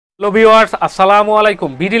Hello viewers, আসসালামু আলাইকুম।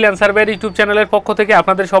 BD land সার্ভের YouTube চ্যানেলের পক্ষ থেকে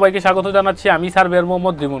আপনাদের সবাইকে স্বাগত জানাচ্ছি। আমি সার্ভেয়ার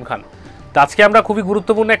মোহাম্মদ রিমন খান। তো আজকে আমরা খুবই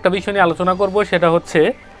গুরুত্বপূর্ণ একটা বিষয় নিয়ে আলোচনা করব, সেটা হচ্ছে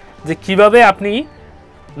যে কিভাবে আপনি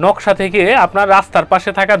নকশা থেকে আপনার রাস্তার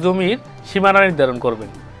পাশে থাকা জমির সীমানা নির্ধারণ করবেন।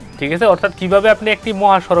 ঠিক আছে, অর্থাৎ কিভাবে আপনি একটি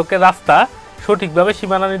মহাসড়কের রাস্তা সঠিকভাবে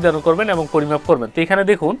সীমানা নির্ধারণ করবেন এবং পরিমাপ করবেন। তো এখানে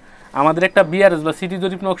দেখুন আমাদের একটা বিআরএস বা সিটি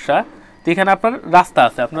জরিপ নকশা। তো এখানে আপনার রাস্তা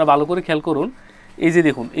আছে, আপনারা ভালো করে খেয়াল করুন। এই যে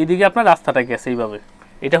দেখুন, এইদিকে আপনার রাস্তাটা গেছে এইভাবে।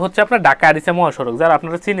 এটা হচ্ছে আপনার ঢাকা আরিচা মহাসড়ক, যারা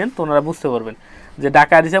আপনারা চিনেন তো ওনারা বুঝতে পারবেন যে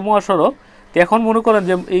ঢাকা আরিচা মহাসড়ক। তো এখন মনে করেন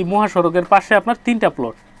যে এই মহাসড়কের পাশে আপনার তিনটা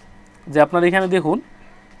প্লট, যে আপনার এখানে দেখুন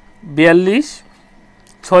 42,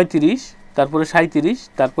 36, তারপরে 37,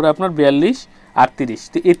 তারপরে আপনার 42, 38।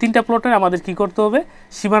 তো এই তিনটা প্লটের আমাদের কি করতে হবে,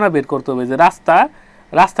 সীমানা বের করতে হবে যে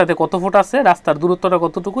রাস্তাতে কত ফুট আছে, রাস্তার দূরত্বটা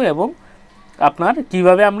কতটুকু, এবং আপনার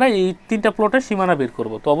কিভাবে আমরা এই তিনটা প্লটের সীমানা বের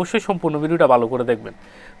করব। তো অবশ্যই সম্পূর্ণ ভিডিওটা ভালো করে দেখবেন।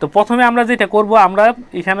 তো প্রথমে আমরা যেটা করব, আমরা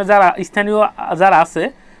এখানে যারা স্থানীয় যারা আছে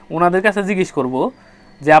ওনাদের কাছে জিজ্ঞেস করব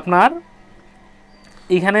যে আপনার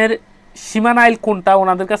এখানের সীমানা আইল কোনটা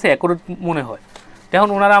ওনাদের কাছে অ্যাকুরেট মনে হয়। তখন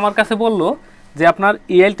ওনারা আমার কাছে বলল যে আপনার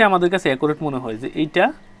এই আইলটা আমাদের কাছে অ্যাকুরেট মনে হয়, যে এইটা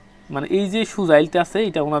মানে এই যে সুজ আইলটা আছে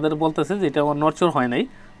এটা ওনাদের বলতেছে যে এটা আমার নড়চড় হয় নাই।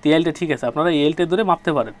 তো এই আইলটা ঠিক আছে, আপনারা এই আইলটা ধরে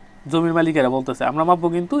মাপতে পারেন। জমির মালিকেরা বলতেছে আমরা মাপবো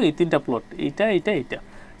কিন্তু এই তিনটা প্লট, এইটা এইটা এইটা।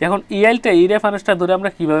 এখন এই আইলটা এই রেফারেন্সটা ধরে আমরা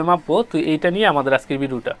কীভাবে মাপবো, তো এইটা নিয়ে আমাদের আজকের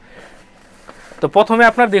ভিডিওটা। তো প্রথমে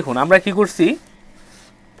আপনার দেখুন আমরা কি করছি,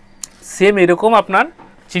 সেম এরকম আপনার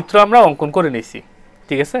চিত্র আমরা অঙ্কন করে নিয়েছি।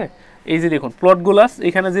 ঠিক আছে, এই যে দেখুন প্লটগুলো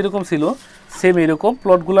এখানে যেরকম ছিল সেম এরকম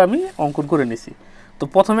প্লটগুলো আমি অঙ্কন করে নিয়েছি। তো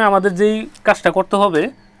প্রথমে আমাদের যেই কাজটা করতে হবে,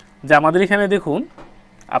 যে আমাদের এখানে দেখুন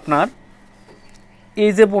আপনার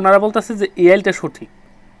এই যে ওনারা বলতেছে যে এই আইলটা সঠিক।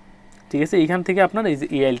 ঠিক আছে, এইখান থেকে আপনার এই যে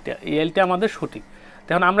এই আইলটা আমাদের সঠিক।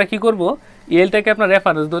 তখন আমরা কি করব, এই আইলটাকে আপনার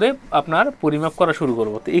রেফারেন্স ধরে আপনার পরিমাপ করা শুরু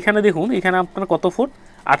করব। তো এখানে দেখুন এখানে আপনার কত ফুট,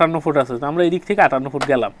 58 ফুট আছে। তো আমরা এই দিক থেকে 58 ফুট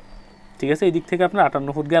গেলাম। ঠিক আছে, এই দিক থেকে আপনার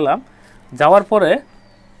 58 ফুট গেলাম, যাওয়ার পরে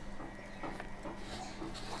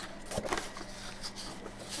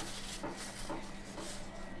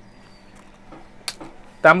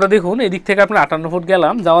তা আমরা দেখুন এই দিক থেকে আপনার 58 ফুট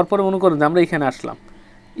গেলাম, যাওয়ার পরে মনে করেন যে আমরা এখানে আসলাম।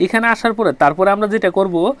 এখানে আসার পরে তারপরে আমরা যেটা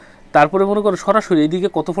করব, তারপরে মনে করো সরাসরি এইদিকে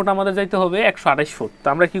কত ফুট আমাদের যাইতে হবে, 128 ফুট। তো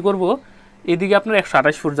আমরা কি করব, এদিকে আপনার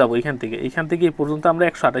 128 ফুট যাবো। এখান থেকে এই পর্যন্ত আমরা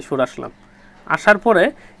 128 ফুট আসলাম। আসার পরে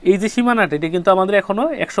এই যে সীমানাটা এটা কিন্তু আমাদের এখনও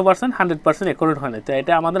 100% 100% অ্যাকুরেট হয় না। তো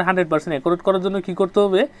এটা আমাদের 100% অ্যাকুরেট করার জন্য কি করতে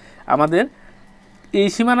হবে, আমাদের এই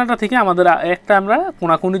সীমানাটা থেকে আমাদের একটা আমরা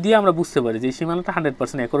কোনাকুনি দিয়ে আমরা বুঝতে পারি যে এই সীমানাটা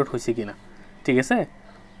 100% অ্যাকুরেট হয়েছে কিনা। ঠিক আছে,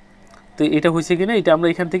 তো এটা হয়েছে কিনা এটা আমরা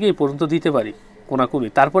এখান থেকে এই পর্যন্ত দিতে পারি কোনাকুনি।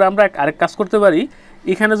 তারপরে আমরা আরেক কাজ করতে পারি,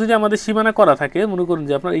 এখানে যদি আমাদের সীমানা করা থাকে, মনে করুন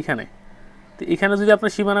যে আপনার এখানে, তো এখানে যদি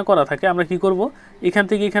আপনার সীমানা করা থাকে আমরা কি করব, এখান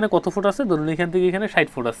থেকে এখানে কত ফুট আছে, ধরুন এখান থেকে এখানে 60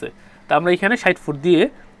 ফুট আছে। তো আমরা এখানে 60 ফুট দিয়ে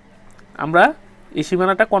আমরা এই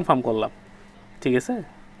সীমানাটা কনফার্ম করলাম। ঠিক আছে,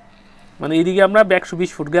 মানে এইদিকে আমরা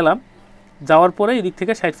 120 ফুট গেলাম, যাওয়ার পরে এদিক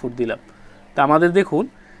থেকে 60 ফুট দিলাম। তো আমাদের দেখুন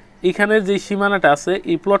এখানের যে সীমানাটা আছে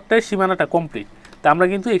এই প্লটটার সীমানাটা কমপ্লিট। তা আমরা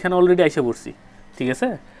কিন্তু এখানে অলরেডি এসে পড়ছি। ঠিক আছে,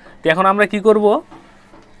 তো এখন আমরা কি করব,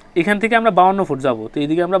 এখান থেকে আমরা 52 ফুট যাব। তো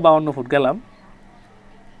এইদিকে আমরা 52 ফুট গেলাম,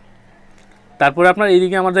 তারপরে আপনার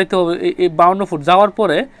এইদিকে আমার যাইতে হবে এই 52 ফুট যাওয়ার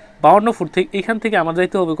পরে 52 ফুট থেকে এখান থেকে আমার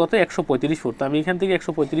যাইতে হবে কত, 135 ফুট। তো আমি এখান থেকে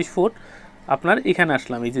 135 ফুট আপনার এখানে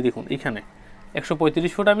আসলাম। এই যে দেখুন এখানে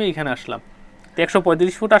 135 ফুট আমি এখানে আসলাম। তো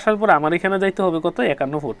 135 ফুট আসার পর আমার এখানে যাইতে হবে কত,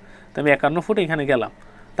 51 ফুট। তো আমি 51 ফুট এখানে গেলাম।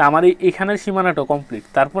 তা আমার এখানের সীমানাটা কমপ্লিট।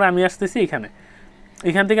 তারপরে আমি আসতেছি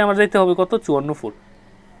এখান থেকে আমার যাইতে হবে কত, 54 ফুট।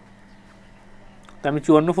 তো আমি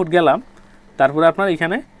 54 ফুট গেলাম, তারপরে আপনার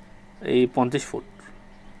এখানে এই 50 ফুট।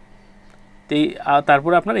 তো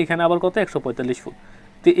তারপরে আপনার এখানে আবার কত, 145 ফুট।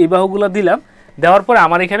 তো এই বাহুগুলো দিলাম, দেওয়ার পরে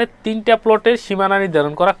আমার এখানে তিনটা প্লটের সীমানা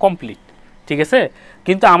নির্ধারণ করা কমপ্লিট। ঠিক আছে,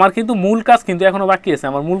 কিন্তু আমার কিন্তু মূল কাজ কিন্তু এখনও বাকি আছে।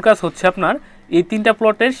 আমার মূল কাজ হচ্ছে আপনার এই তিনটা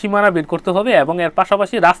প্লটের সীমানা বের করতে হবে, এবং এর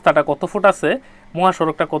পাশাপাশি রাস্তাটা কত ফুট আছে,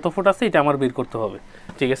 মহাসড়কটা কত ফুট আছে, এটা আমার বের করতে হবে।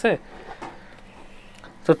 ঠিক আছে,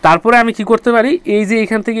 তো তারপরে আমি কি করতে পারি, এই যে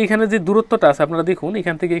এখান থেকে এখানে যে দূরত্বটা আছে আপনারা দেখুন,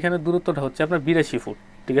 এখান থেকে এখানে দূরত্বটা হচ্ছে আপনার 82 ফুট।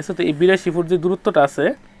 ঠিক আছে, তো এই 82 ফুট যে দূরত্বটা আছে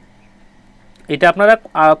এটা আপনারা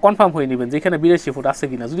কনফার্ম হয়ে নেবেন যে এখানে 82 ফুট আছে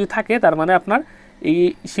কিনা। যদি থাকে তার মানে আপনার এই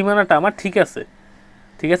সীমানাটা আমার ঠিক আছে।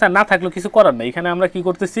 ঠিক আছে, আর না থাকলেও কিছু করার নেই। এখানে আমরা কি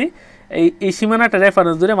করতেছি, এই সীমানাটা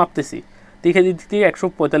রেফারেন্স ধরে মাপতেছি। তো এখানে দিক থেকে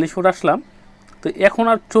 145 ফুট আসলাম। তো এখন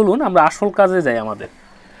আর চলুন আমরা আসল কাজে যাই আমাদের।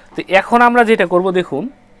 তো এখন আমরা যেটা করব দেখুন,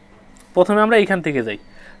 প্রথমে আমরা এইখান থেকে যাই।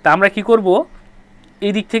 তা আমরা কি করব,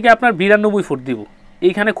 এই দিক থেকে আপনার 92 ফুট দিব।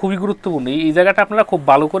 এইখানে খুবই গুরুত্বপূর্ণ এই জায়গাটা, আপনারা খুব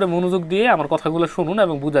ভালো করে মনোযোগ দিয়ে আমার কথাগুলো শুনুন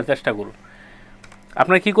এবং বোঝার চেষ্টা করুন।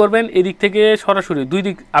 আপনারা কি করবেন, এদিক থেকে সরাসরি দুই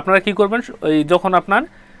দিক আপনারা কি করবেন, যখন আপনার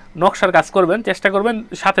নকশার কাজ করবেন চেষ্টা করবেন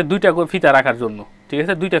সাথে 2টা ফিতা রাখার জন্য, ঠিক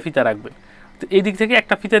আছে, 2টা ফিতা রাখবেন। তো এই দিক থেকে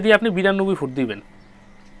একটা ফিতা দিয়ে আপনি 92 ফুট দিবেন,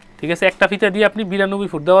 ঠিক আছে। একটা ফিতা দিয়ে আপনি 92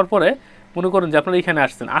 ফুট দেওয়ার পরে মনে করুন যে আপনারা এখানে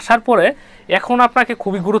আসছেন, আসার পরে এখন আপনাকে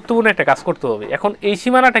খুবই গুরুত্বপূর্ণ একটা কাজ করতে হবে। এখন এই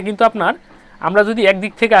সীমানাটা কিন্তু আপনার, আমরা যদি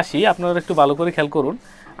একদিক থেকে আসি, আপনারা একটু ভালো করে খেয়াল করুন,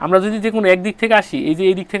 আমরা যদি যে কোনো একদিক থেকে আসি, এই যে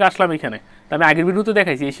এই দিক থেকে আসলাম এখানে, তা আমি আগের ভিডিওতে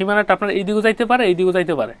দেখাইছি এই সীমানাটা আপনার এই দিকেও যাইতে পারে, এই দিকেও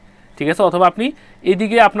যাইতে পারে, ঠিক আছে। অথবা আপনি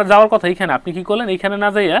এইদিকে আপনার যাওয়ার কথা এখানে, আপনি কী করলেন, এইখানে না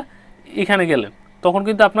যাইয়া এখানে গেলেন, তখন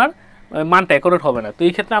কিন্তু আপনার মানটা অ্যাকুরেট হবে না। তো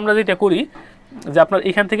এই ক্ষেত্রে আমরা যেটা করি যে আপনার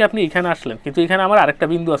এখান থেকে আপনি এখানে আসলেন, কিন্তু এখানে আমার আরেকটা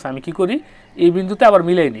বিন্দু আছে, আমি কি করি এই বিন্দুতে আবার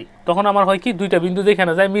মিলাই নিই, তখন আমার হয় কি 2টা বিন্দু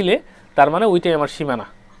যেখানে যায় মিলে, তার মানে ওইটাই আমার সীমানা,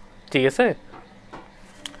 ঠিক আছে।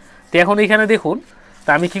 তো এখন এখানে দেখুন, তা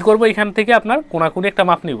আমি কি করব, এখান থেকে আপনার কোনাকুনি একটা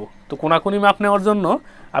মাপ নিব। তো কোনাকুনি মাপ নেওয়ার জন্য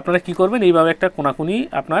আপনারা কি করবেন, এইভাবে একটা কোনাকুনি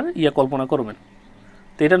আপনার কল্পনা করবেন।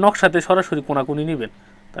 তো এটা নকশাতে সরাসরি কোনাকুনি নেবেন।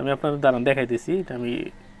 তো আমি আপনাদের দাঁড়ান দেখাইতেছি, এটা আমি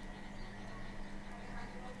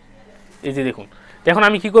এই যে দেখুন, এখন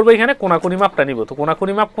আমি কি করব, এখানে কোনাকুনি মাপটা নিব। তো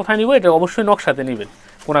কোনাকুনি মাপ কোথায় নিব, এটা অবশ্যই নকশাতে নেবেন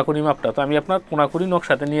কোনাকুনি মাপটা। তো আমি আপনার কোনাকুনি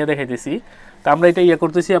নকশাতে নিয়ে দেখাইতেছি। তো আমরা এটা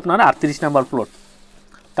করতেছি আপনার 38 নাম্বার প্লট।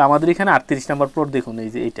 তো আমাদের এখানে 38 নাম্বার প্লট দেখুন, এই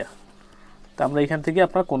যে এইটা। তো আমরা এখান থেকে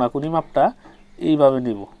আপনার কোনাকুনি মাপটা এইভাবে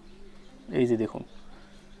নিব, এই যে দেখুন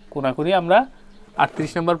কোনাকুনি আমরা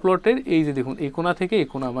 38 নাম্বার প্লটের এই যে দেখুন, এই কোনা থেকে এই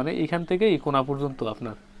কোনা, মানে এইখান থেকে এই কোনা পর্যন্ত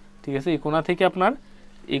আপনার, ঠিক আছে, এই কোনা থেকে আপনার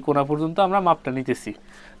এই কোনা পর্যন্ত আমরা মাপটা নিতেছি।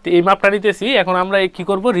 তো এই মাপটা নিতেছি, এখন আমরা কি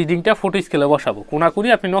করব, রিডিংটা ফুট স্কেলে বসাবো। কোনাকুনি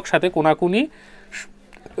আপনি নকশাতে কোনাকুনি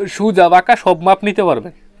সুজা বাঁকা সব মাপ নিতে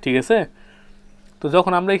পারবেন, ঠিক আছে। তো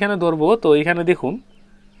যখন আমরা এখানে ধরবো, তো এখানে দেখুন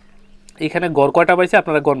এখানে গড় কয়টা পাইছে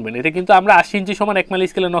আপনারা গণবেন। এটা কিন্তু আমরা 80 ইঞ্চি সমান 1 মাইল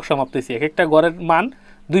স্কেলে নকশা মাপতেছি, এক একটা গড়ের মান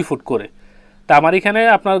 2 ফুট করে। তা আমার এখানে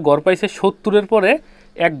আপনার গড় পাইছে 70-এর পরে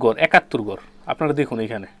 1 গড় 71 গড়। আপনারা দেখুন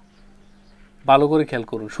এখানে ভালো করে খেয়াল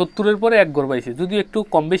করুন, 70-এর পরে 1 গড় পাইছে, যদি একটু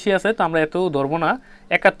কম বেশি আছে তো আমরা এত ধরবো না,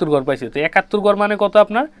 71 গড় পাইছে। তো 71 গড় মানে কত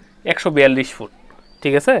আপনার 142 ফুট,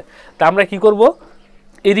 ঠিক আছে। তা আমরা কি করব,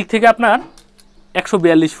 এই দিক থেকে আপনার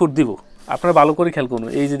 142 ফুট দিব। আপনারা ভালো করে খেয়াল করুন,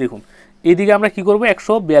 এই যে দেখুন এইদিকে আমরা কি করব,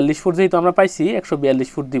 142 ফুট যেহেতু আমরা পাইছি 142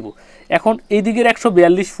 ফুট দিব। এখন এই দিকের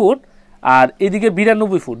 142 ফুট আর এদিকে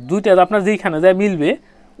 92 ফুট, দুইটা আপনার যেইখানে যায় মিলবে,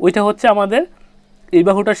 ওইটা হচ্ছে আমাদের এই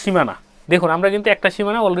বাহুটার সীমানা। দেখুন আমরা কিন্তু একটা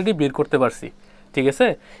সীমানা অলরেডি বের করতে পারছি, ঠিক আছে।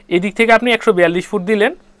 এদিক থেকে আপনি 142 ফুট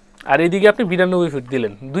দিলেন আর এদিকে আপনি 92 ফুট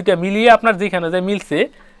দিলেন, দুইটা মিলিয়ে আপনার যেখানে যায় মিলছে,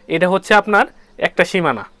 এটা হচ্ছে আপনার একটা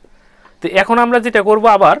সীমানা। তো এখন আমরা যেটা করব,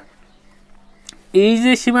 আবার এই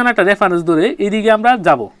যে সীমানাটা রেফারেন্স ধরে এদিকে আমরা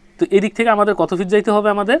যাব। তো এদিক থেকে আমাদের কত ফিট যাইতে হবে,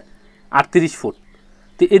 আমাদের 38 ফুট।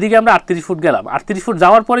 তো এদিকে আমরা 38 ফুট গেলাম, 38 ফুট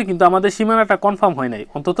যাওয়ার পরে কিন্তু আমাদের সীমানাটা কনফার্ম হয় নাই,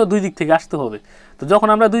 অন্তত দুই দিক থেকে আসতে হবে। তো যখন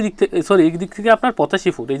আমরা দুই দিক থেকে এই দিক থেকে আপনার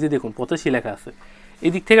 85 ফুট, এই যে দেখুন 85 লেখা আছে,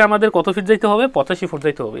 এই দিক থেকে আমাদের কত ফিট যাইতে হবে, 85 ফুট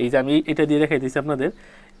যাইতে হবে। এই যে আমি এটা দিয়ে দেখাই দিচ্ছি আপনাদের,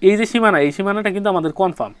 এই যে সীমানা, এই সীমানাটা কিন্তু আমাদের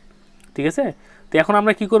কনফার্ম, ঠিক আছে। তো এখন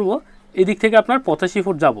আমরা কি করব, এই দিক থেকে আপনার 85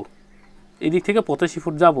 ফুট যাব, এই দিক থেকে 85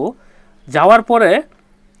 ফুট যাব, যাওয়ার পরে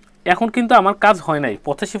এখন কিন্তু আমার কাজ হয় নাই।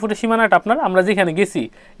 85 ফুটের সীমানাটা আপনার আমরা যেখানে গেছি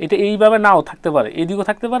এটা এইভাবে নাও থাকতে পারে, এইদিকেও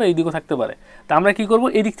থাকতে পারে, এইদিকেও থাকতে পারে। তা আমরা কি করব,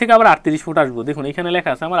 এদিক থেকে আবার 38 ফুট আসবো। দেখুন এখানে লেখা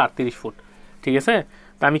আছে আমার 38 ফুট, ঠিক আছে।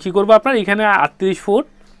 তা আমি কি করব, আপনার এখানে 38 ফুট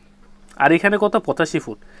আর এখানে কত 85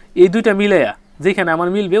 ফুট, এই দুইটা মিলাইয়া যেখানে আমার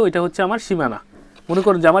মিলবে ওইটা হচ্ছে আমার সীমানা। মনে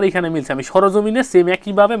করুন যে আমার এখানে মিলছে, আমি সরজমিনে সেম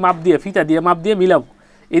একইভাবে মাপ দিয়ে ফিতা দিয়ে মাপ দিয়ে মিলাবো।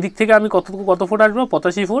 এদিক থেকে আমি কত ফুট আসবো,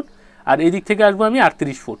 85 ফুট, আর এদিক থেকে আসবো আমি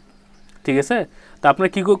 38 ফুট, ঠিক আছে। তো আপনার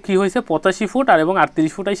কী হয়েছে, 85 ফুট আর এবং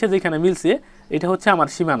 38 ফুট এসে যেখানে মিলছে এটা হচ্ছে আমার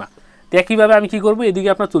সীমানা। তো একইভাবে আমি কি করব, এদিকে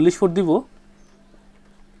আপনার 40 ফুট দিব,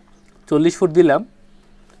 40 ফুট দিলাম,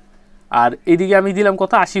 আর এদিকে আমি দিলাম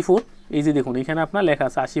কত 80 ফুট। এই যে দেখুন এখানে আপনার লেখা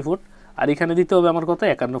আছে 80 ফুট, আর এখানে দিতে হবে আমার কত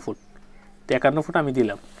 51 ফুট। তো 51 ফুট আমি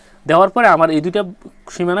দিলাম, দেওয়ার পরে আমার এই দুইটা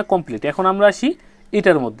সীমানা কমপ্লিট। এখন আমরা আসি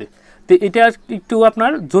এটার মধ্যে। তো এটা একটু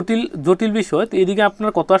আপনার জটিল বিষয়। তো এদিকে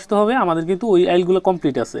আপনার কত আসতে হবে, আমাদের কিন্তু ওই আইলগুলো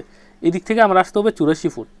কমপ্লিট আছে, এদিক থেকে আমরা আসতে হবে 84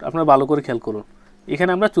 ফুট। আপনার ভালো করে খেয়াল করুন, এখানে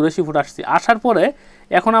আমরা 84 ফুট আসছি। আসার পরে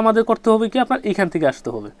এখন আমাদের করতে হবে কি, আপনার এখান থেকে আসতে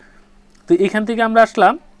হবে। তো এখান থেকে আমরা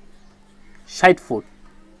আসলাম 60 ফুট,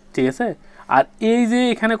 ঠিক আছে। আর এই যে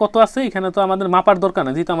এখানে কত আছে, এখানে তো আমাদের মাপার দরকার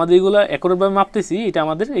না, যেহেতু আমাদের এইগুলো একরভাবে মাপতেছি, এটা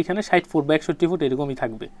আমাদের এখানে 60 ফুট বা 61 ফুট এরকমই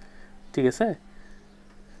থাকবে, ঠিক আছে।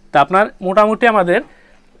 তা আপনার মোটামুটি আমাদের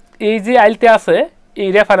এই যে আইলটা আছে এই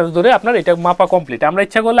রেফারেন্স ধরে আপনার এটা মাপা কমপ্লিট। আমরা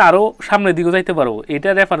ইচ্ছা করলে আরও সামনের দিকেও যাইতে পারবো, এটা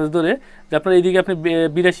রেফারেন্স ধরে যে আপনার এইদিকে আপনি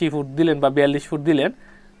 82 ফুট দিলেন বা 42 ফুট দিলেন,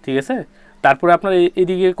 ঠিক আছে। তারপরে আপনার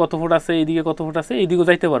এইদিকে কত ফুট আছে, এইদিকে কত ফুট আছে, এইদিকেও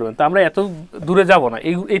যাইতে পারবেন। তো আমরা এত দূরে যাব না,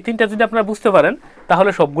 এই তিনটা যদি আপনারা বুঝতে পারেন তাহলে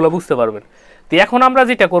সবগুলো বুঝতে পারবেন। তো এখন আমরা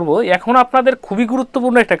যেটা করব, এখন আপনাদের খুবই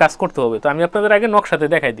গুরুত্বপূর্ণ একটা কাজ করতে হবে। তো আমি আপনাদের আগে নকশাতে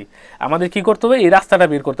দেখাই দিই, আমাদের কি করতে হবে, এই রাস্তাটা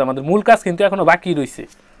বের করতে, আমাদের মূল কাজ কিন্তু এখনও বাকি রয়েছে।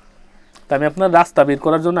 তো আমি আপনার রাস্তা বের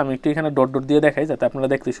করার জন্য আমি একটু এখানে ডট ডট দিয়ে দেখাই যাতে আপনারা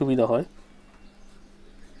দেখতে সুবিধা হয়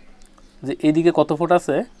যে এইদিকে কত ফুট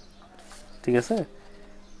আছে, ঠিক আছে।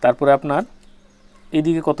 তারপরে আপনার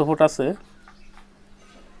এইদিকে কত ফুট আছে,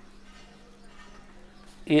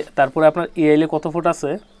 তারপরে আপনার এআইলে কত ফুট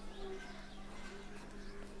আছে,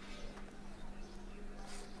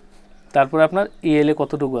 তারপরে আপনার এএলে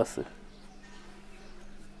কতটুকু আছে,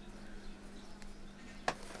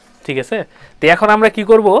 ঠিক আছে। তো এখন আমরা কি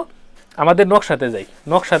করব, আমাদের নকশাতে যাই,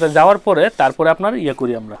 নকশাতে যাওয়ার পরে তারপরে আপনার ইয়ে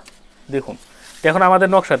করি আমরা, দেখুন এখন আমাদের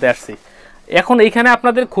নকশাতে আসছি। এখন এইখানে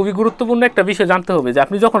আপনাদের খুবই গুরুত্বপূর্ণ একটা বিষয় জানতে হবে যে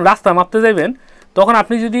আপনি যখন রাস্তা মাপতে যাবেন তখন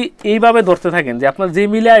আপনি যদি এইভাবে ধরতে থাকেন যে আপনার যে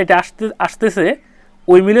মিলে এটা আসতেছে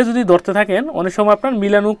ওই মিলে যদি ধরতে থাকেন অনেক সময় আপনার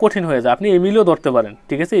মিলানো কঠিন হয়ে যায়। আপনি এই মিলেও ধরতে পারেন,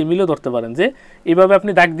 ঠিক আছে, এই মিলেও ধরতে পারেন যে এইভাবে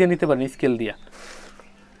আপনি দাগ দিয়ে নিতে পারেন স্কেল দিয়ে।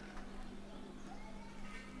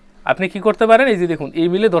 আপনি কি করতে পারেন, এই যে দেখুন এই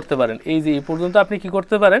মিলে ধরতে পারেন, এই যে এই পর্যন্ত আপনি কি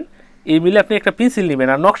করতে পারেন, এই মিলে আপনি একটা পেন্সিল নেবেন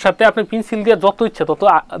আর নকশাতে আপনি পেন্সিল দিয়ে যত ইচ্ছা তত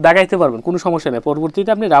দাগাইতে পারবেন, কোনো সমস্যা নেই। পরবর্তীতে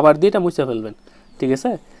আপনি রাবার দিয়ে এটা মুছে ফেলবেন, ঠিক আছে।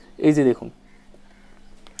 এই যে দেখুন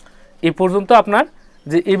এই পর্যন্ত আপনার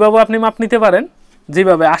যে এইভাবে আপনি মাপ নিতে পারেন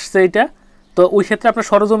যেভাবে আসছে এটা। তো ওই ক্ষেত্রে আপনার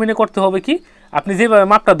সরজমিনে করতে হবে কি, আপনি যেভাবে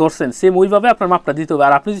মাপটা ধরছেন সেম ওইভাবে আপনার মাপটা দিতে হবে।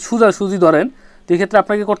 আর আপনি যদি সোজাসুজি ধরেন তো এই ক্ষেত্রে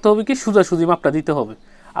আপনাকে করতে হবে কি সোজাসুজি মাপটা দিতে হবে।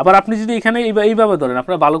 আবার আপনি যদি এখানে এইভাবে ধরেন,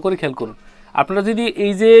 আপনারা ভালো করে খেয়াল করুন, আপনারা যদি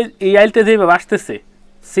এই যে এই আইলটা যেভাবে আসতেছে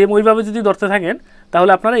সেম ওইভাবে যদি ধরতে থাকেন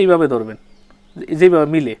তাহলে আপনারা এইভাবে ধরবেন যেভাবে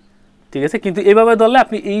মিলে, ঠিক আছে। কিন্তু এইভাবে ধরলে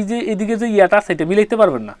আপনি এই যে এদিকে যে ইয়াটা সেটা মিলাইতে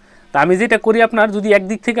পারবেন না। তা আমি যেটা করি, আপনার যদি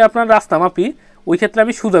একদিক থেকে আপনার রাস্তা মাপি ওই ক্ষেত্রে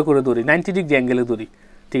আমি সোজা করে ধরি, 90 ডিগ্রি অ্যাঙ্গেলে ধরি,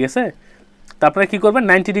 ঠিক আছে। তা আপনারা কী করবেন,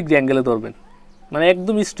 90 ডিগ্রি অ্যাঙ্গেলে ধরবেন, মানে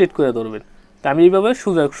একদম স্ট্রেট করে ধরবেন। তা আমি এইভাবে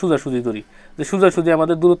সোজাসুজি ধরি যে সোজাসুজি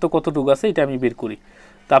আমাদের দূরত্ব কতটুকু আছে এটা আমি বের করি।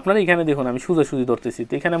 তো আপনারা এখানে দেখুন আমি সোজাসুজি ধরতেছি,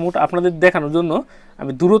 তো এখানে মোট আপনাদের দেখানোর জন্য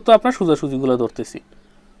আমি দূরত্ব আপনার সোজাসুজিগুলো ধরতেছি।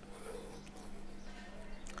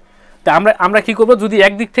 তা আমরা কি করব, যদি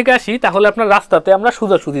একদিক থেকে আসি তাহলে আপনার রাস্তাতে আমরা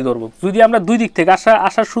সোজাসুজি ধরবো। যদি আমরা দুই দিক থেকে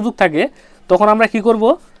আসার সুযোগ থাকে তখন আমরা কি করব,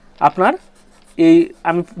 আপনার এই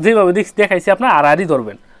আমি যেভাবে দেখাইছি আপনার আড়াআড়ি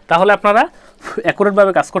ধরবেন, তাহলে আপনারা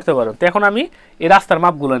অ্যাকুরেটভাবে কাজ করতে পারেন। তো এখন আমি এই রাস্তার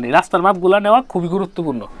মাপগুলো নিই, রাস্তার মাপগুলো নেওয়া খুবই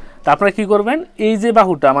গুরুত্বপূর্ণ। তা আপনারা কী করবেন, এই যে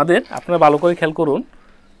বাহুটা আমাদের আপনারা ভালো করে খেয়াল করুন,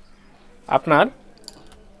 আপনার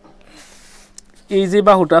এই যে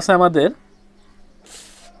বাহুটা আছে আমাদের,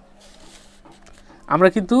 আমরা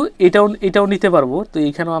কিন্তু এটাও নিতে পারবো। তো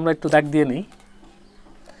এইখানেও আমরা একটু দাগ দিয়ে নিই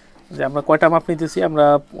যে আমরা কয়টা মাপ নিতেছি, আমরা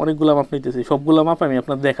অনেকগুলো মাপ নিতেছি, সবগুলো মাপ আমি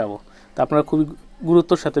আপনাদের দেখাবো। তো আপনারা খুবই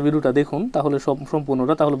গুরুত্বের সাথে ভিডিওটা দেখুন, তাহলে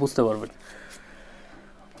সম্পূর্ণটা তাহলে বুঝতে পারবেন।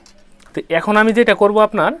 তো এখন আমি যেটা করব,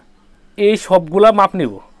 আপনার এই সবগুলা মাপ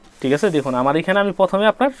নিব, ঠিক আছে। দেখুন আমার এখানে আমি প্রথমে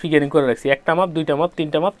আপনার ফিগারিং করে রাখছি, একটা মাপ, দুইটা মাপ,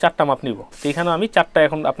 তিনটা মাপ, চারটা মাপ নিব। তো এখানে আমি চারটা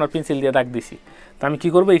এখন আপনার পেন্সিল দিয়ে দাগ দিছি। তো আমি কী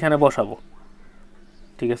করবো, এখানে বসাবো,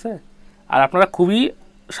 ঠিক আছে। আর আপনারা খুবই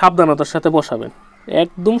সাবধানতার সাথে বসাবেন,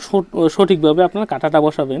 একদম সঠিকভাবে আপনার কাঁটাটা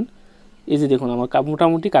বসাবেন। এই যে দেখুন আমার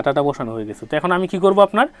মোটামুটি কাঁটাটা বসানো হয়ে গেছে। তো এখন আমি কি করব,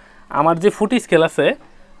 আপনার আমার যে ফুট স্কেল আছে,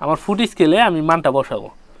 আমার ফুট স্কেলে আমি মানটা বসাবো।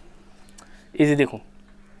 এই যে দেখুন,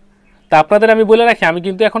 তা আপনাদের আমি বলে রাখি আমি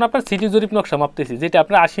কিন্তু এখন আপনার সিটি জরিপ নকশা মাপতেছি, যেটা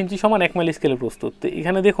আপনার 80 ইঞ্চি সমান 1 মাইল স্কেলে প্রস্তুত। তো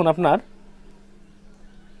এখানে দেখুন আপনার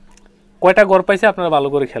কয়টা গড় পাইছে আপনারা ভালো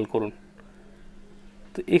করে খেয়াল করুন।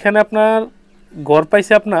 তো এখানে আপনার গড়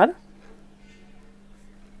পাইছে আপনার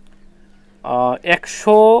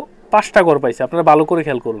 105টা গড় পাইছে, আপনারা ভালো করে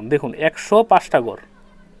খেয়াল করুন। দেখুন 105টা গড়,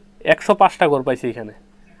 105টা গড় পাইছে এখানে,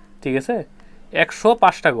 ঠিক আছে,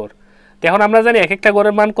 105টা গড়। তো এখন আমরা জানি এক একটা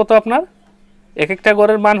গড়ের মান কত, আপনার এক একটা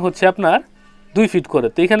গড়ের মান হচ্ছে আপনার 2 ফিট করে।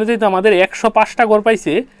 তো এখানে যেহেতু আমাদের 105টা গড়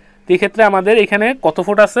পাইছে, তো এক্ষেত্রে আমাদের এখানে কত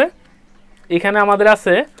ফুট আছে, এখানে আমাদের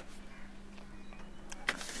আছে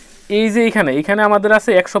এই যে এখানে আমাদের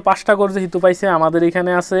আছে 105টা গড় যেহেতু পাইছে, আমাদের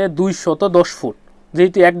এখানে আছে 210 ফুট,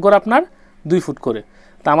 যেহেতু এক গড় আপনার 2 ফুট করে।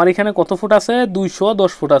 তা আমার এখানে কত ফুট আছে,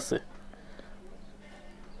 210 ফুট আছে।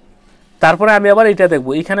 তারপরে আমি আবার এটা দেখব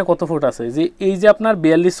এখানে কত ফুট আছে, যে এই যে আপনার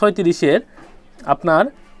 42-36-এর আপনার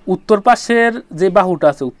উত্তর পাশের যে বাহুটা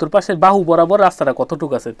আছে, উত্তর পাশের বাহু বরাবর রাস্তাটা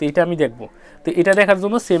কতটুকু আছে, তো এটা আমি দেখব। তো এটা দেখার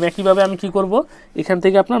জন্য সেম একইভাবে আমি কি করব, এখান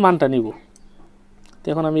থেকে আপনার মানটা নিব। তো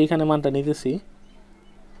এখন আমি এখানে মানটা নিতেছি।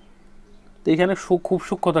 তো এখানে খুব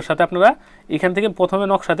সূক্ষ্মতার সাথে আপনারা এখান থেকে প্রথমে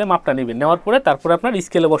নকশাতে মাপটা নেবেন, নেওয়ার পরে তারপরে আপনার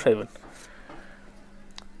স্কেলে বসাইবেন।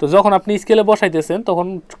 তো যখন আপনি স্কেলে বসাইতেছেন তখন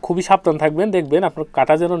খুবই সাবধান থাকবেন, দেখবেন আপনার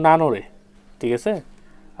কাটা যেন না নড়ে, ঠিক আছে,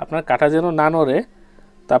 আপনার কাটা যেন না নড়ে।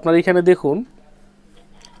 তো আপনার এখানে দেখুন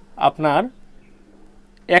আপনার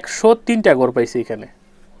 103টা গড় পাইছে এখানে,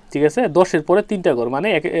 ঠিক আছে, 10-এর পরে 3টা গড়, মানে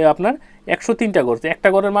আপনার 103টা গড়। একটা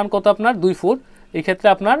গড়ের মান কত, আপনার 2 ফুট। এই ক্ষেত্রে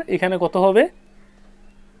আপনার এখানে কত হবে,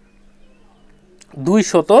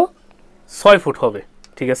 206 ফুট হবে,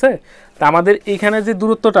 ঠিক আছে। তো তা আমাদের এইখানে যে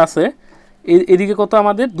দূরত্বটা আছে এদিকে কত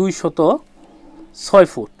আমাদের 206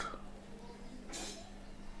 ফুট,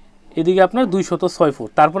 এদিকে আপনার 206 ফুট।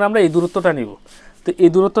 তারপরে আমরা এই দূরত্বটা নিব। তো এই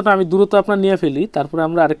দূরত্বটা আমি দূরত্ব আপনার নিয়ে ফেলি, তারপরে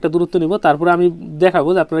আমরা আরেকটা দূরত্ব নিব, তারপরে আমি দেখাবো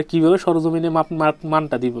যে আপনারা কীভাবে সরজমিনে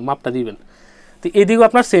মাপটা দিবেন। তো এদিকেও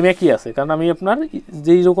আপনার সেম একই আছে, কারণ আমি আপনার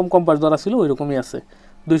যেই রকম কম্পাস ধরা ছিল ওই রকমই আছে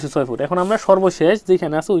 206 ফুট। এখন আমরা সর্বশেষ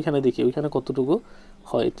যেখানে আছে ওইখানে দেখি ওইখানে কতটুকু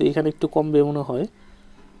হয়। তো এখানে একটু কমবে মনে হয়।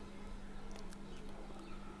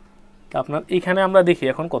 আপনার এখানে আমরা দেখি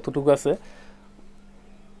এখন কতটুকু আছে।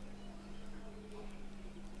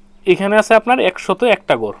 এখানে আছে আপনার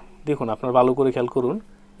 101টা গড়। দেখুন আপনার ভালো করে খেয়াল করুন,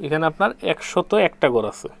 এখানে আপনার 101টা গড়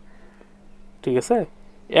আছে, ঠিক আছে?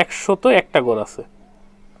 101টা গড় আছে,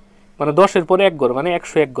 মানে 10-এর পরে 1 গড়, মানে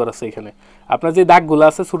 101 গড় আছে এখানে। আপনার যে দাগগুলো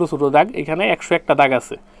আছে ছোটো ছোটো দাগ, এখানে 101টা দাগ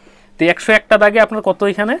আছে। তো 101টা দাগে আপনার কত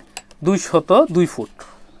এখানে 202 ফুট।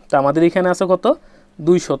 তো আমাদের এখানে আছে কত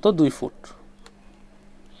 202 ফুট।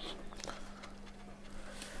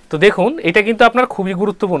 তো দেখুন এটা কিন্তু আপনার খুবই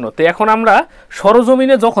গুরুত্বপূর্ণ। তো এখন আমরা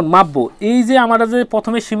সরজমিনে যখন মাপবো, এই যে আমরা যে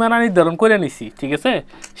প্রথমে সীমানা নির্ধারণ করে নিছি, ঠিক আছে?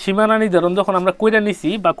 সীমানা নির্ধারণ যখন আমরা করে নিছি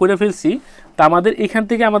বা করে ফেলছি, তা আমাদের এখান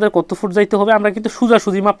থেকে আমাদের কত ফুট যাইতে হবে আমরা কিন্তু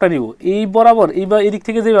সোজাসুজি মাপটা নিব। এই বরাবর এদিক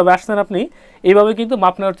থেকে যেভাবে আসছেন আপনি এইভাবে কিন্তু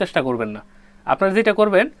মাপ নেওয়ার চেষ্টা করবেন না। আপনারা যেটা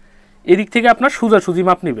করবেন এদিক থেকে আপনার সোজাসুজি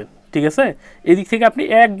মাপ নেবেন, ঠিক আছে? এদিক থেকে আপনি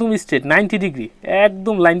একদম স্ট্রেট 90 ডিগ্রি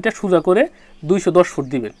একদম লাইনটা সোজা করে 210 ফুট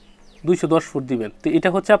দিবেন, 210 ফুট দিবেন। তো এটা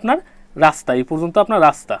হচ্ছে আপনার রাস্তা, এই পর্যন্ত আপনার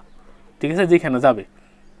রাস্তা, ঠিক আছে, যেখানে যাবে।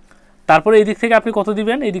 তারপরে এই দিক থেকে আপনি কত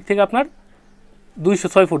দিবেন, এই দিক থেকে আপনার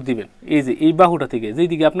 206 ফুট দিবেন। এই যে এই বাহুটা থেকে যেই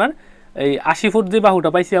দিকে আপনার এই 80 ফুট যে বাহুটা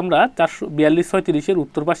পাইছি আমরা 442-36-এর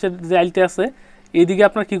উত্তর পাশের যে আইলটা আছে, এইদিকে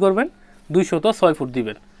আপনার কি করবেন 206 ফুট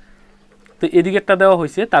দিবেন। তো এদিকে একটা দেওয়া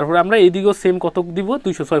হয়েছে, তারপরে আমরা এইদিকেও সেম কত দিব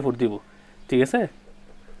 206 ফুট দিব, ঠিক আছে?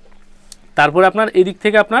 তারপরে আপনার এদিক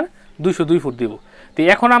থেকে আপনার 202 ফুট দিব। তো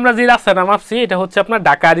এখন আমরা যে রাস্তাটা মাপছি এটা হচ্ছে আপনার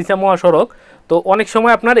ঢাকা আরিচা মহাসড়ক। তো অনেক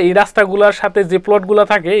সময় আপনার এই রাস্তাগুলোর সাথে যে প্লটগুলো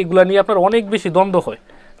থাকে এগুলো নিয়ে আপনার অনেক বেশি দ্বন্দ্ব হয়,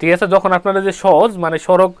 ঠিক আছে? যখন আপনারা যে সহজ মানে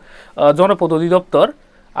সড়ক জনপদ অধিদপ্তর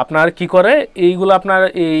আপনার কি করে এইগুলো আপনার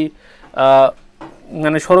এই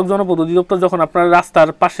মানে সড়ক জনপদ অধিদপ্তর যখন আপনার রাস্তার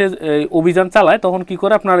পাশে অভিযান চালায় তখন কি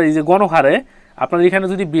করে আপনার এই যে গণহারে আপনার এখানে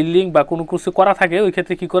যদি বিল্ডিং বা কোনো কিছু করা থাকে ওই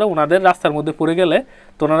ক্ষেত্রে কী করে ওনাদের রাস্তার মধ্যে পড়ে গেলে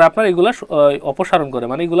তো ওনারা আপনার এগুলা অপসারণ করে,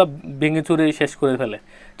 মানে এগুলো ভেঙে চুরে শেষ করে ফেলে,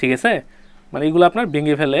 ঠিক আছে? মানে এগুলো আপনার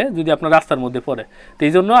ভেঙে ফেলে যদি আপনার রাস্তার মধ্যে পড়ে। তো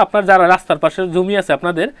এই জন্য আপনার যারা রাস্তার পাশে জমি আছে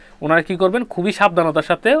আপনাদের ওনারা কী করবেন খুবই সাবধানতার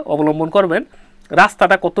সাথে অবলম্বন করবেন।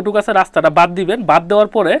 রাস্তাটা কতটুকু আছে রাস্তাটা বাদ দিবেন, বাদ দেওয়ার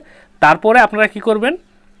পরে তারপরে আপনারা কি করবেন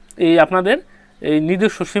এই আপনাদের এই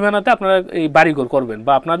নিজস্ব সীমানাতে আপনারা এই বাড়িঘর করবেন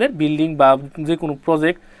বা আপনাদের বিল্ডিং বা যে কোনো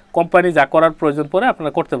প্রজেক্ট কোম্পানি যা করার প্রয়োজন পড়ে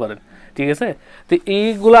আপনারা করতে পারেন, ঠিক আছে? তো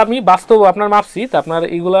এইগুলো আমি বাস্তব আপনার মাপছি। তো আপনার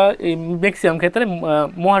এইগুলা এই ম্যাক্সিমাম ক্ষেত্রে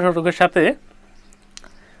মহাসড়কের সাথে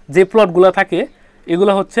যে প্লটগুলো থাকে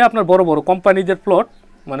এগুলো হচ্ছে আপনার বড় বড় কোম্পানিদের প্লট,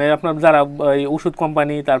 মানে আপনার যারা এই ওষুধ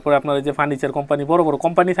কোম্পানি তারপরে আপনার যে ফার্নিচার কোম্পানি বড় বড়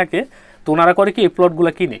কোম্পানি থাকে তো ওনারা করে কি এই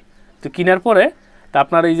প্লটগুলো কিনে। তো কেনার পরে তা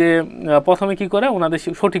আপনার এই যে প্রথমে কি করে ওনাদের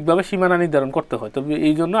সঠিকভাবে সীমানা নির্ধারণ করতে হয়। তো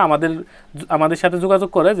এই জন্য আমাদের সাথে যোগাযোগ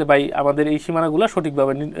করে যে ভাই আমাদের এই সীমানাগুলো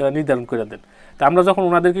সঠিকভাবে নির্ধারণ করে দেন। তা আমরা যখন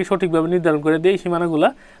ওনাদেরকে সঠিকভাবে নির্ধারণ করে দিই এই সীমানাগুলো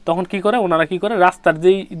তখন কি করে ওনারা কি করে রাস্তার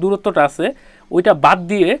যেই দূরত্বটা আছে ওইটা বাদ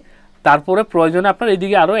দিয়ে তারপরে প্রয়োজনে আপনার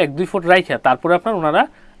এইদিকে আরও 1-2 ফুট রাইখা তারপরে আপনার ওনারা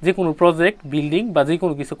যে কোনো প্রজেক্ট বিল্ডিং বা যে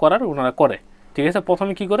কোনো কিছু করার ওনারা করে, ঠিক আছে?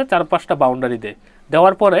 প্রথমে কি করে 4-5টা বাউন্ডারি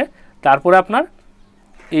দেওয়ার পরে তারপরে আপনার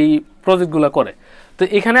এই প্রজেক্টগুলো করে। তো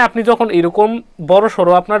এখানে আপনি যখন এরকম বড়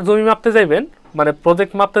সড়ো আপনার জমি মাপতে যাবেন মানে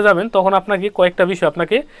প্রজেক্ট মাপতে যাবেন তখন আপনাকে কয়েকটা বিষয়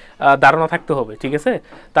আপনাকে ধারণা থাকতে হবে, ঠিক আছে?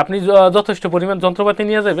 তো আপনি যথেষ্ট পরিমাণ যন্ত্রপাতি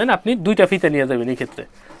নিয়ে যাবেন, আপনি 2টা ফিতা নিয়ে যাবেন এই ক্ষেত্রে।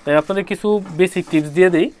 তাই আপনাদের কিছু বেসিক টিপস দিয়ে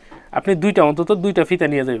দিই, আপনি অন্তত 2টা ফিতা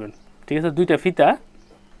নিয়ে যাবেন, ঠিক আছে? 2টা ফিতা,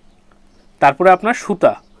 তারপরে আপনার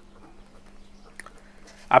সুতা,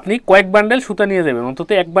 আপনি কয়েক বান্ডেল সুতা নিয়ে যাবেন, অন্তত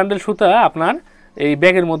 1 বান্ডেল সুতা আপনার এই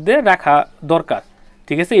ব্যাগের মধ্যে রাখা দরকার,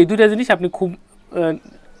 ঠিক আছে? এই 2টা জিনিস আপনি খুব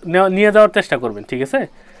নিয়ে যাওয়ার চেষ্টা করবেন, ঠিক আছে?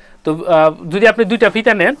 তো যদি আপনি 2টা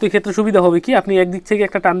ফিতা নেন তো ক্ষেত্রে সুবিধা হবে কি আপনি একদিক থেকে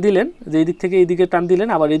একটা টান দিলেন যে এই দিক থেকে এইদিকে টান দিলেন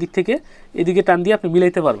আবার এদিক থেকে এদিকে টান দিয়ে আপনি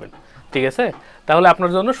মিলাইতে পারবেন, ঠিক আছে? তাহলে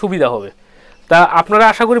আপনার জন্য সুবিধা হবে। তা আপনারা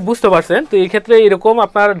আশা করি বুঝতে পারছেন। তো এই ক্ষেত্রে এরকম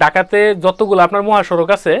আপনার ঢাকাতে যতগুলো আপনার মহাসড়ক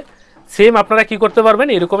আছে সেম আপনারা কি করতে পারবেন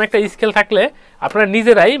এরকম একটা স্কেল থাকলে আপনারা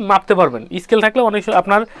নিজেরাই মাপতে পারবেন। স্কেল থাকলে অনেক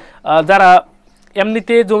আপনার যারা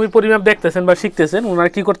এমনিতে জমির পরিমাপ দেখতেছেন বা শিখতেছেন ওনারা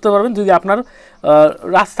কী করতে পারবেন যদি আপনার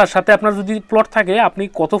রাস্তার সাথে আপনার যদি প্লট থাকে আপনি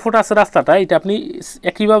কত ফুট আছে রাস্তাটা এটা আপনি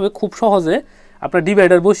একইভাবে খুব সহজে আপনার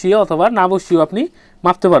ডিভাইডার বসিয়ে অথবা না বসিয়েও আপনি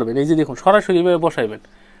মাপতে পারবেন। এই যে দেখুন সরাসরিভাবে বসাইবেন,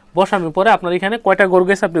 বসানোর পরে আপনার এখানে কয়টা ঘর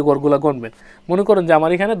গেছে আপনি ঘরগুলো গণবেন। মনে করেন যে আমার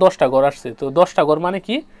এখানে 10টা ঘর আসছে, তো 10টা ঘর মানে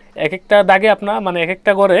কি এক একটা দাগে আপনার মানে এক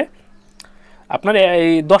একটা ঘরে আপনার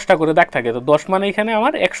এই 10টা করে দাগ থাকে, তো 10 মানে এখানে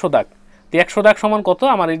আমার 100 দাগ। তো 100 দাগ সমান কত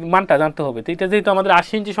আমার এই মানটা জানতে হবে। তো এটা যেহেতু আমাদের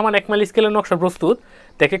 80 ইঞ্চি সমান 1 মাইল স্কেলের নকশা প্রস্তুত,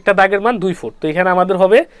 তো এক একটা দাগের মান 2 ফুট, তো এখানে আমাদের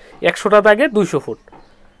হবে 100টা দাগে 200 ফুট।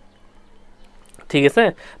 ঠিক আছে,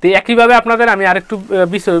 তো একইভাবে আপনাদের আমি আরেকটু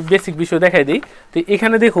বিষয় বেসিক বিষয় দেখাই দিই। তো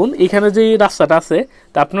এখানে দেখুন, এখানে যে রাস্তাটা আছে,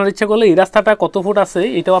 তা আপনার ইচ্ছা করলে এই রাস্তাটা কত ফুট আছে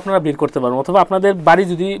এটাও আপনারা বের করতে পারেন, অথবা আপনাদের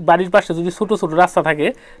বাড়ির পাশে যদি ছোটো ছোটো রাস্তা থাকে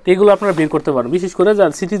তো এগুলো আপনারা বের করতে পারেন। বিশেষ করে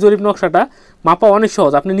যার সিটি জরিপ নকশাটা মাপা অনেক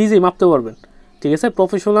সহজ, আপনি নিজেই মাপতে পারবেন। ঠিক আছে,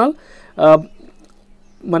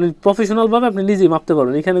 প্রফেশনালভাবে আপনি নিজেই মাপতে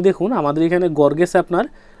পারবেন। এখানে দেখুন আমাদের এখানে গড় গেছে আপনার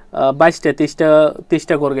 22টা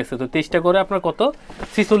 23টা গড় গেছে, তো 23টা করে আপনার কত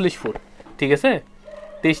 46 ফুট। ঠিক আছে,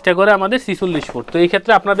 23টা করে আমাদের 46 ফুট। তো এই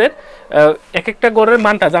ক্ষেত্রে আপনাদের এক একটা গড়ের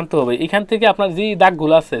মানটা জানতে হবে। এখান থেকে আপনার যে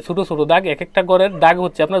দাগগুলো আছে ছোটো ছোটো দাগ, এক একটা গড়ের দাগ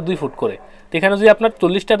হচ্ছে আপনার 2 ফুট করে। তো এখানে যদি আপনার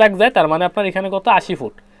 40টা দাগ যায় তার মানে আপনার এখানে কত 80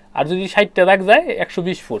 ফুট, আর যদি 60টা দাগ যায়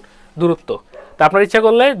 120 ফুট দূরত্ব। তো আপনার ইচ্ছা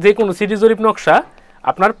করলে যে কোনো সিটি জরিপ নকশা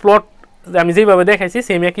আপনার প্লট আমি যেইভাবে দেখাইছি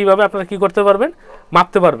সেম একইভাবে আপনারা কী করতে পারবেন,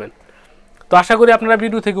 মাপতে পারবেন। তো আশা করি আপনারা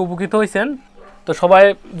ভিডিও থেকে উপকৃত হয়েছেন। তো সবাই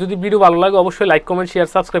যদি ভিডিও ভালো লাগে অবশ্যই লাইক কমেন্ট শেয়ার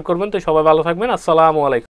সাবস্ক্রাইব করবেন। তো সবাই ভালো থাকবেন, আসসালামু আলাইকুম।